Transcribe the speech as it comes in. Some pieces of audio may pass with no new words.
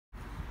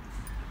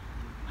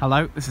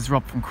Hello, this is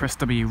Rob from Chris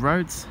W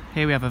Roads.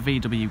 Here we have a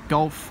VW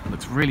Golf. It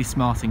looks really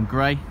smart in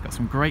grey. Got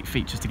some great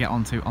features to get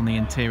onto on the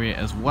interior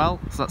as well.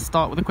 So let's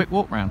start with a quick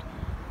walk round.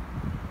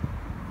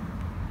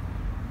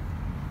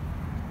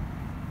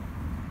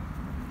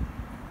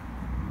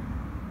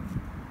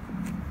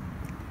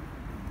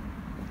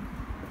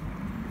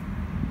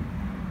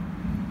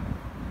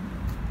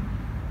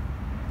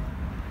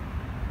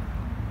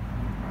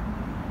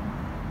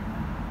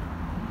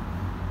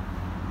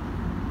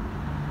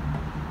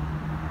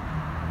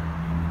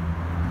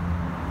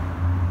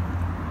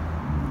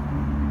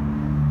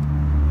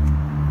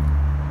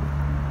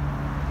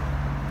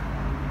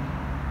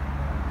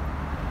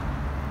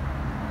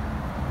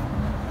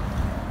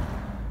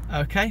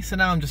 Okay, so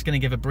now I'm just going to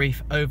give a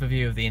brief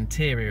overview of the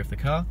interior of the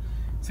car.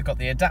 So we've got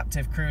the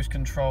adaptive cruise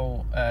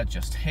control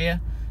just here.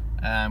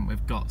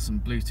 We've got some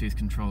Bluetooth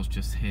controls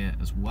just here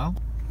as well.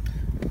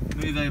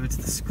 Move over to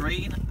the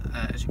screen.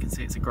 As you can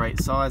see, it's a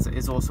great size. It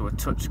is also a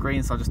touch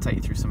screen, so I'll just take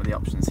you through some of the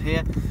options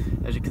here.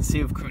 As you can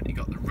see, we've currently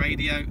got the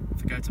radio.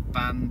 If we go to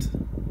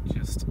band,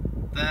 just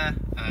there,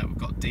 we've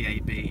got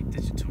DAB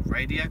digital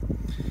radio.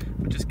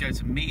 We'll just go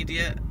to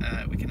media,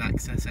 we can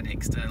access any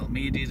external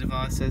media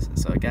devices.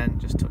 So again,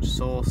 just touch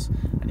source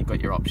and you've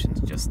got your options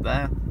just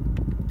there.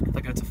 If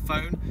I go to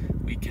phone,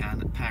 we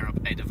can pair up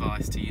a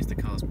device to use the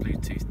car's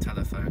Bluetooth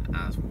telephone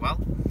as well.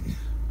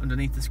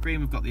 Underneath the screen,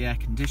 we've got the air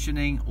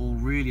conditioning, all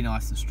really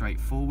nice and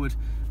straightforward.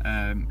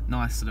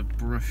 Nice sort of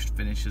brushed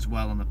finish as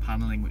well on the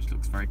panelling, which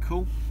looks very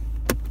cool.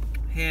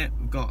 Here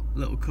we've got a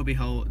little cubby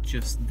hole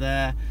just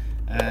there.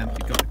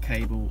 You've got a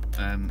cable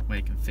where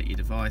you can fit your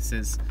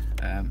devices,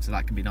 so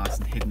that can be nice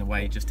and hidden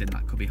away just in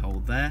that cubby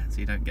hole there, so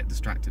you don't get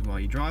distracted while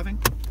you're driving.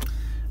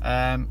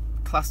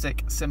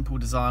 Classic simple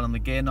design on the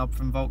gear knob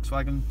from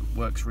Volkswagen,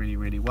 works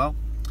really well.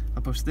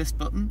 I push this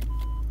button,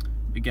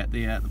 we get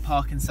the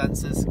parking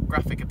sensors,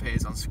 graphic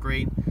appears on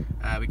screen,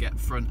 we get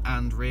front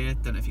and rear.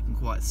 Don't know if you can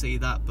quite see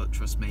that, but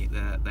trust me,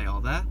 they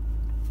are there.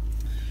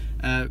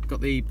 Got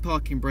the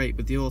parking brake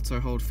with the auto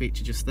hold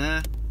feature just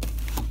there.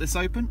 Pop this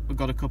open, we've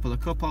got a couple of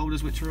cup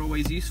holders which are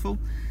always useful,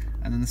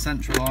 and then the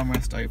central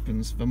armrest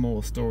opens for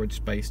more storage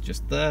space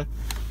just there.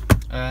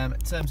 In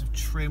terms of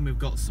trim, we've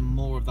got some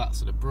more of that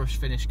sort of brush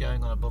finish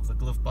going on above the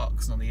glove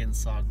box and on the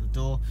inside of the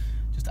door,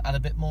 just to add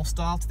a bit more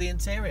style to the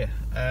interior.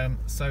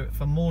 So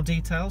for more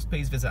details,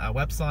 please visit our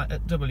website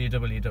at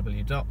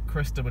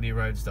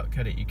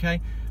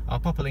www.chriswroads.co.uk. I'll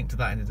pop a link to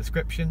that in the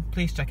description.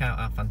 Please check out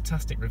our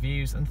fantastic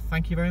reviews, and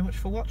thank you very much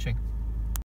for watching.